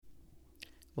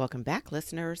Welcome back,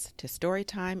 listeners, to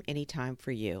Storytime Anytime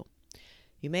for You.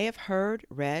 You may have heard,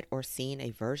 read, or seen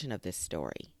a version of this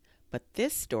story, but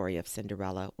this story of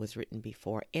Cinderella was written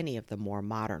before any of the more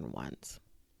modern ones.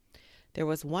 There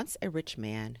was once a rich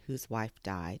man whose wife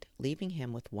died, leaving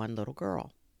him with one little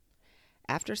girl.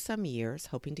 After some years,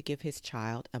 hoping to give his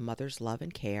child a mother's love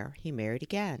and care, he married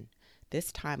again,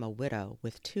 this time a widow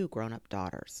with two grown-up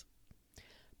daughters.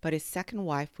 But his second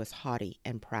wife was haughty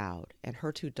and proud, and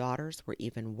her two daughters were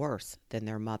even worse than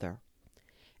their mother.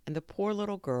 And the poor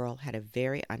little girl had a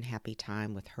very unhappy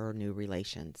time with her new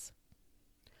relations.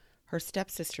 Her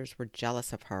stepsisters were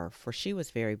jealous of her, for she was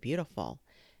very beautiful,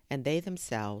 and they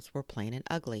themselves were plain and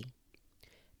ugly.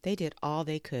 They did all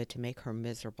they could to make her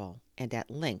miserable, and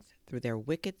at length, through their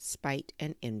wicked spite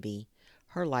and envy,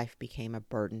 her life became a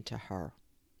burden to her.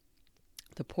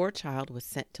 The poor child was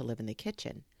sent to live in the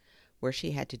kitchen, where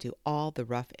she had to do all the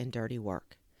rough and dirty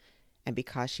work, and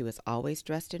because she was always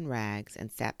dressed in rags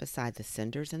and sat beside the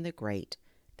cinders in the grate,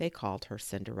 they called her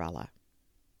Cinderella.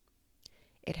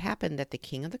 It happened that the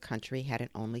king of the country had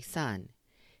an only son.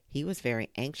 He was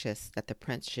very anxious that the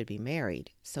prince should be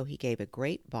married, so he gave a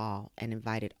great ball and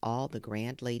invited all the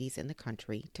grand ladies in the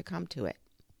country to come to it.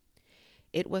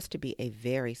 It was to be a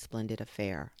very splendid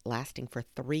affair, lasting for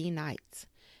 3 nights,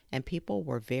 and people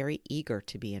were very eager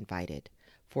to be invited,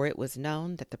 for it was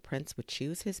known that the prince would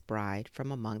choose his bride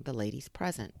from among the ladies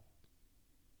present.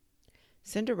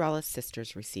 Cinderella's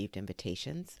sisters received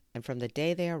invitations, and from the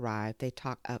day they arrived they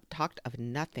talked of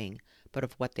nothing but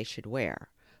of what they should wear,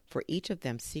 for each of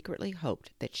them secretly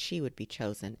hoped that she would be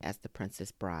chosen as the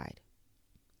prince's bride.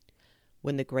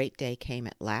 When the great day came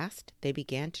at last, they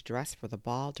began to dress for the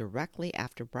ball directly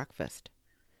after breakfast.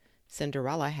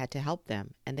 Cinderella had to help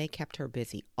them, and they kept her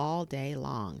busy all day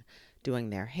long, doing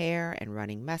their hair and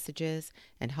running messages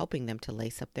and helping them to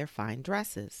lace up their fine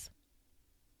dresses.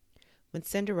 When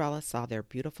Cinderella saw their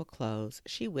beautiful clothes,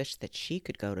 she wished that she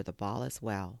could go to the ball as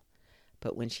well.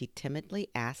 But when she timidly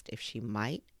asked if she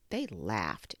might, they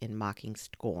laughed in mocking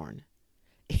scorn.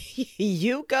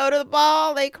 "You go to the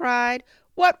ball?" they cried.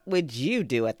 "What would you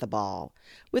do at the ball,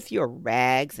 with your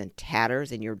rags and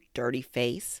tatters and your dirty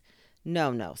face?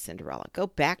 No, no, Cinderella, go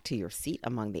back to your seat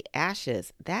among the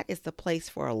ashes. That is the place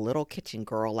for a little kitchen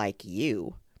girl like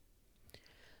you."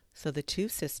 So the two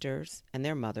sisters and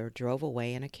their mother drove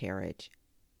away in a carriage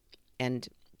and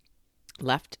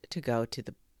left to go to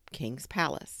the king's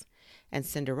palace, and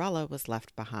Cinderella was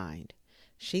left behind.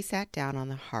 She sat down on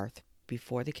the hearth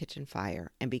before the kitchen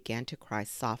fire and began to cry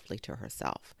softly to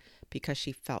herself, because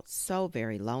she felt so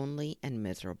very lonely and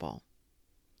miserable.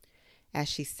 As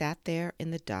she sat there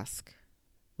in the dusk,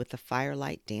 with the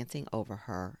firelight dancing over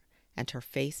her and her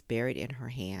face buried in her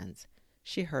hands,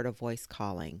 she heard a voice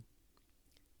calling,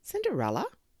 "Cinderella?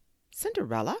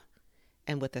 Cinderella?"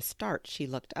 And with a start she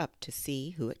looked up to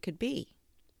see who it could be.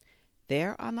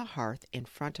 There on the hearth in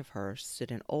front of her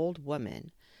stood an old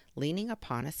woman, leaning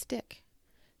upon a stick.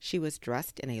 She was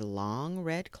dressed in a long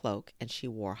red cloak, and she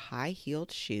wore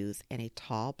high-heeled shoes and a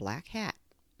tall black hat.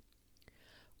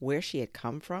 Where she had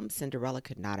come from, Cinderella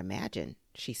could not imagine.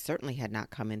 She certainly had not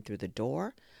come in through the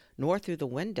door, nor through the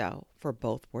window, for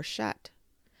both were shut.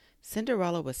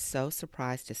 Cinderella was so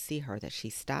surprised to see her that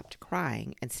she stopped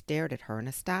crying and stared at her in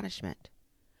astonishment.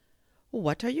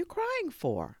 "What are you crying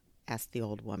for?" asked the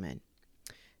old woman.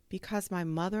 "Because my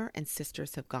mother and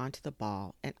sisters have gone to the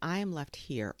ball, and I am left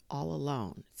here all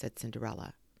alone," said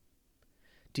Cinderella.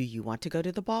 "Do you want to go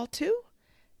to the ball too?"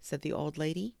 said the old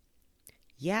lady.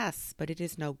 "Yes, but it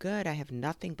is no good. I have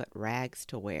nothing but rags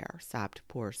to wear," sobbed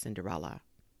poor Cinderella.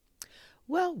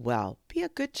 "Well, well, be a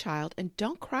good child and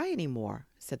don't cry any more,"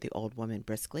 said the old woman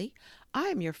briskly. "I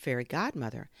am your fairy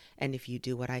godmother, and if you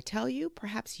do what I tell you,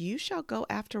 perhaps you shall go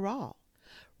after all.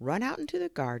 Run out into the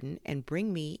garden and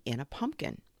bring me in a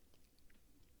pumpkin."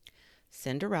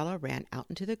 Cinderella ran out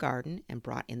into the garden and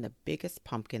brought in the biggest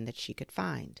pumpkin that she could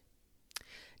find.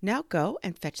 "Now go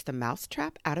and fetch the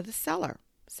mousetrap out of the cellar,"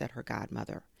 said her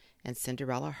godmother, and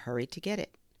Cinderella hurried to get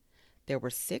it. There were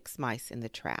 6 mice in the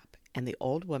trap, and the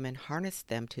old woman harnessed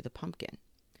them to the pumpkin.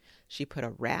 She put a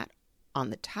rat on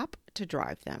the top to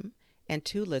drive them, and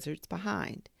 2 lizards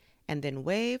behind, and then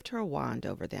waved her wand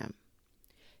over them.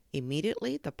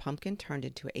 Immediately the pumpkin turned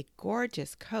into a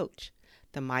gorgeous coach,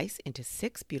 the mice into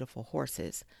 6 beautiful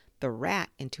horses, the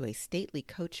rat into a stately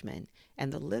coachman,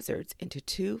 and the lizards into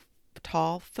 2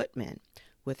 tall footmen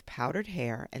with powdered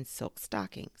hair and silk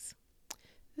stockings.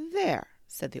 "There,"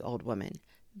 said the old woman,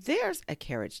 "there's a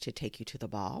carriage to take you to the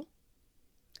ball."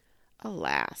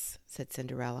 "Alas," said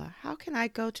Cinderella, "how can I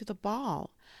go to the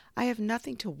ball? I have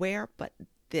nothing to wear but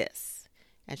this,"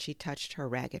 and she touched her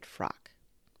ragged frock.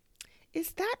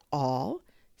 "Is that all?"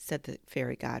 said the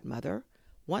fairy godmother.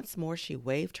 Once more she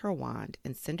waved her wand,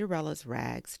 and Cinderella's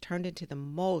rags turned into the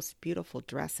most beautiful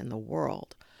dress in the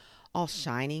world, all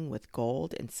shining with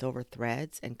gold and silver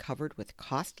threads and covered with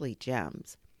costly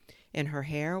gems. In her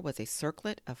hair was a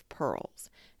circlet of pearls,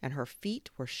 and her feet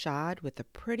were shod with the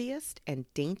prettiest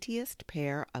and daintiest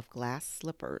pair of glass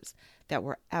slippers that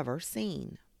were ever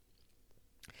seen.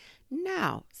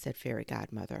 "Now," said Fairy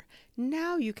Godmother,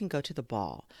 "now you can go to the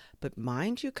ball, but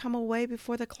mind you come away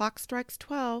before the clock strikes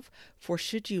 12, for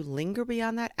should you linger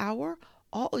beyond that hour,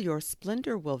 all your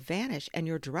splendor will vanish and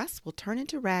your dress will turn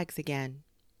into rags again."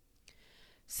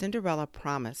 Cinderella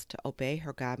promised to obey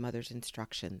her godmother's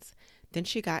instructions. Then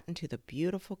she got into the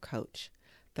beautiful coach.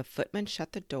 The footman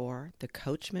shut the door, the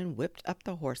coachman whipped up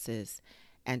the horses,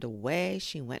 and away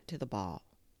she went to the ball.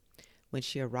 When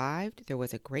she arrived, there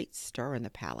was a great stir in the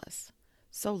palace.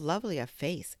 So lovely a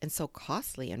face and so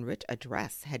costly and rich a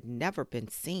dress had never been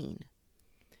seen,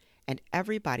 and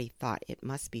everybody thought it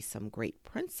must be some great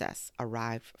princess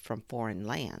arrived from foreign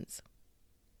lands.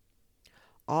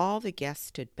 All the guests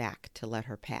stood back to let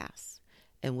her pass,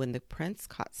 and when the prince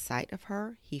caught sight of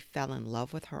her, he fell in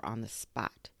love with her on the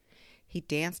spot. He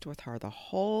danced with her the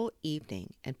whole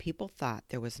evening, and people thought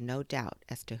there was no doubt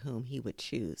as to whom he would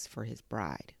choose for his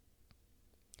bride.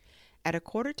 At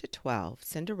 11:45,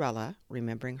 Cinderella,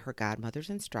 remembering her godmother's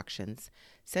instructions,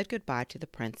 said goodbye to the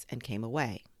prince and came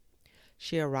away.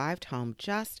 She arrived home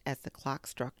just as the clock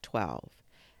struck 12.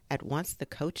 At once the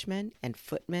coachman and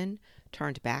footman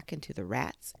turned back into the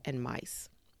rats and mice,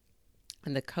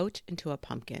 and the coach into a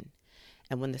pumpkin.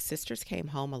 And when the sisters came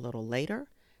home a little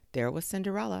later, there was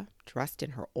Cinderella, dressed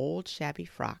in her old shabby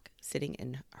frock, sitting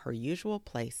in her usual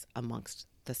place amongst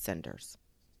the cinders.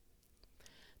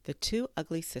 The two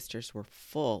ugly sisters were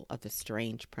full of the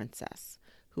strange princess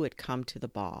who had come to the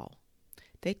ball.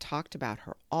 They talked about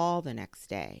her all the next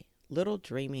day, little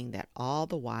dreaming that all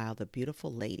the while the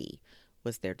beautiful lady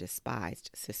was their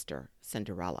despised sister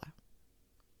Cinderella.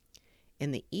 In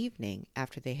the evening,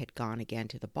 after they had gone again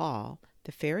to the ball,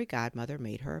 the fairy godmother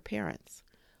made her appearance.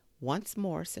 Once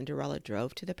more Cinderella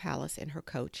drove to the palace in her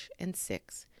coach and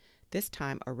six, this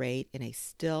time arrayed in a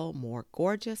still more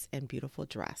gorgeous and beautiful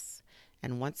dress,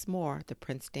 and once more the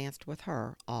prince danced with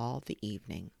her all the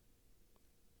evening.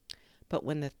 But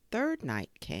when the third night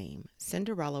came,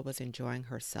 Cinderella was enjoying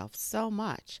herself so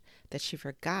much that she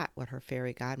forgot what her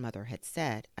fairy godmother had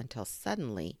said until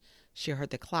suddenly she heard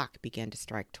the clock begin to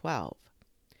strike 12.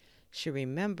 She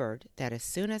remembered that as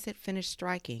soon as it finished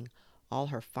striking, all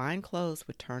her fine clothes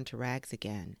would turn to rags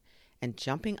again, and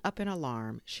jumping up in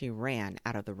alarm, she ran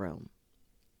out of the room.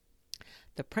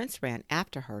 The prince ran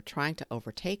after her, trying to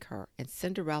overtake her, and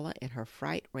Cinderella in her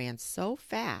fright ran so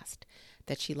fast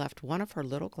that she left one of her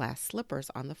little glass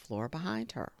slippers on the floor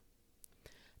behind her.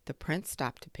 The prince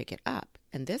stopped to pick it up,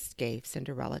 and this gave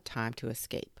Cinderella time to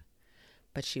escape.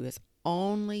 But she was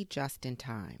only just in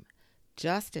time.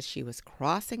 Just as she was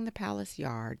crossing the palace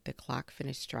yard, the clock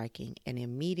finished striking, and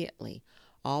immediately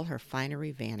all her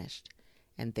finery vanished,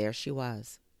 and there she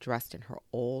was, dressed in her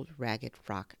old ragged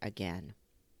frock again.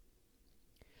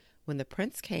 When the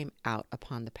prince came out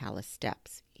upon the palace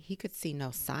steps, he could see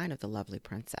no sign of the lovely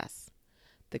princess.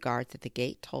 The guards at the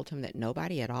gate told him that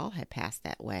nobody at all had passed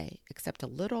that way, except a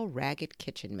little ragged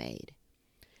kitchen maid,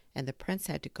 and the prince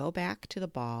had to go back to the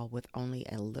ball with only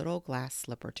a little glass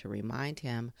slipper to remind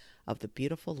him of the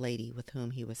beautiful lady with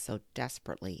whom he was so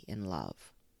desperately in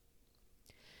love.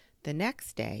 The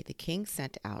next day the king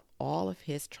sent out all of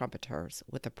his trumpeters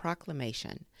with a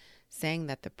proclamation saying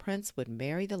that the prince would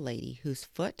marry the lady whose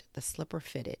foot the slipper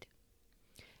fitted.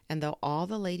 And though all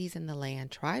the ladies in the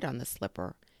land tried on the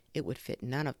slipper, it would fit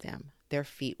none of them. Their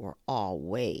feet were all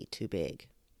way too big.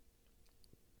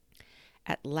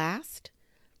 At last,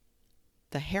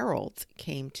 the heralds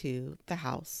came to the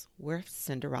house where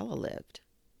Cinderella lived.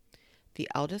 The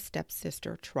eldest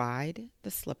stepsister tried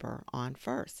the slipper on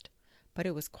first, but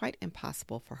it was quite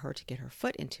impossible for her to get her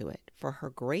foot into it, for her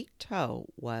great toe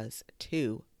was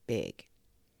too big.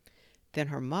 Then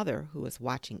her mother, who was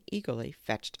watching eagerly,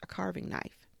 fetched a carving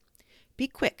knife. "Be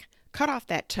quick, cut off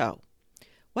that toe.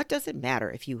 What does it matter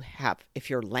if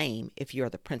you're lame, if you're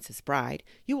the prince's bride?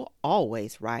 You will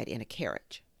always ride in a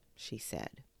carriage," she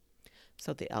said.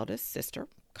 So the eldest sister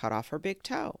cut off her big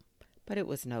toe, but it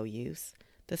was no use.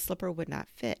 The slipper would not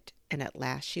fit, and at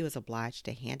last she was obliged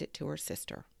to hand it to her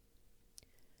sister.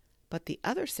 But the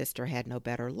other sister had no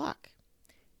better luck.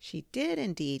 She did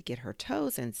indeed get her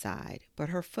toes inside, but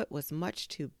her foot was much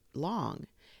too long,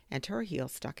 and her heel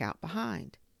stuck out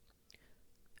behind.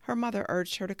 Her mother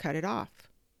urged her to cut it off.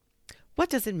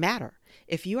 "What does it matter?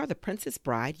 If you are the prince's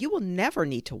bride, you will never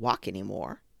need to walk any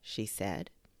more," she said.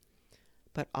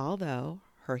 But although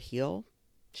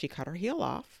she cut her heel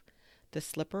off, the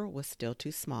slipper was still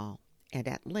too small, and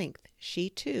at length she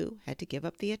too had to give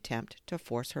up the attempt to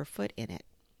force her foot in it.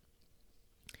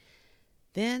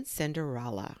 Then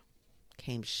Cinderella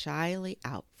came shyly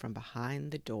out from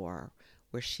behind the door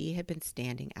where she had been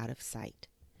standing out of sight,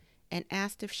 and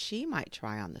asked if she might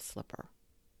try on the slipper.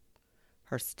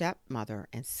 Her stepmother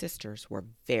and sisters were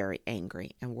very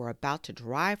angry and were about to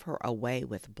drive her away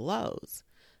with blows,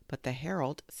 but the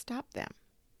herald stopped them.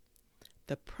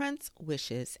 "The prince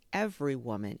wishes every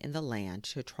woman in the land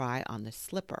to try on the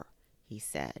slipper," he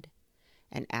said,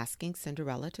 and asking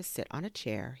Cinderella to sit on a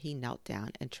chair, he knelt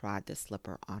down and tried the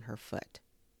slipper on her foot.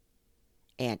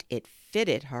 And it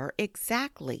fitted her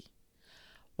exactly.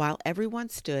 While everyone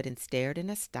stood and stared in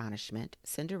astonishment,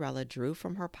 Cinderella drew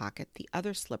from her pocket the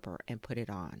other slipper and put it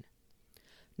on.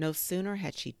 No sooner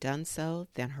had she done so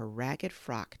than her ragged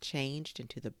frock changed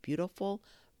into the beautiful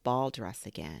ball dress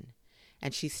again,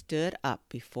 and she stood up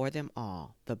before them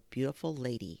all, the beautiful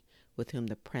lady with whom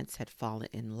the prince had fallen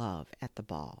in love at the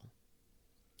ball.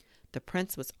 The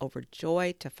prince was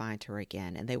overjoyed to find her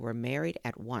again, and they were married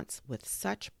at once with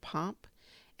such pomp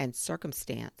and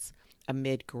circumstance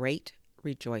amid great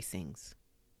rejoicings.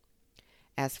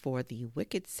 As for the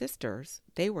wicked sisters,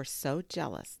 they were so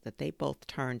jealous that they both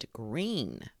turned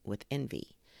green with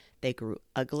envy. They grew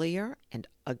uglier and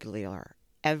uglier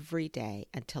every day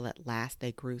until at last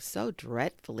they grew so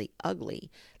dreadfully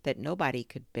ugly that nobody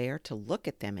could bear to look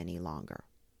at them any longer.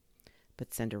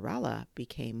 But Cinderella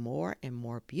became more and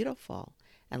more beautiful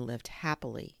and lived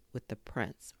happily with the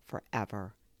prince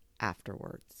forever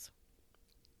afterwards.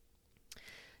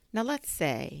 Now let's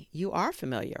say you are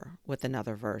familiar with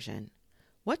another version.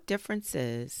 What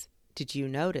differences did you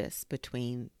notice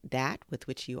between that with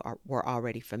which you were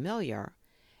already familiar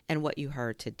and what you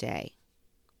heard today?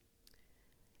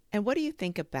 And what do you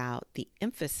think about the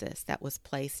emphasis that was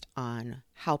placed on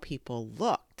how people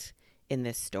looked in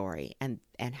this story, and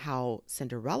how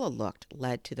Cinderella looked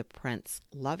led to the prince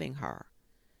loving her?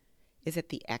 Is it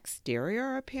the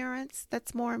exterior appearance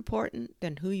that's more important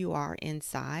than who you are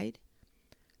inside?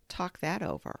 Talk that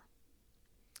over.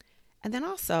 And then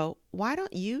also, why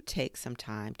don't you take some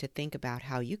time to think about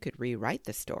how you could rewrite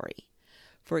the story?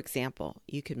 For example,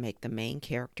 you could make the main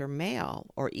character male,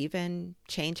 or even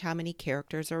change how many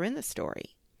characters are in the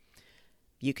story.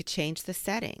 You could change the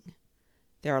setting.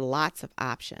 There are lots of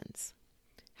options.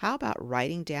 How about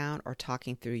writing down or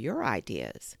talking through your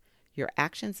ideas? Your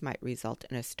actions might result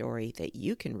in a story that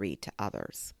you can read to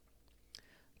others.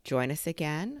 Join us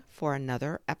again for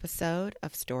another episode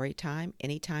of Storytime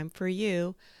Anytime for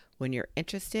You when you're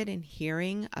interested in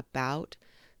hearing about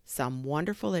some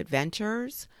wonderful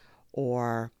adventures,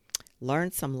 or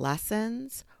learn some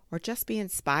lessons, or just be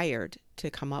inspired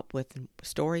to come up with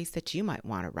stories that you might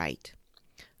want to write.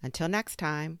 Until next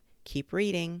time, keep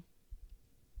reading.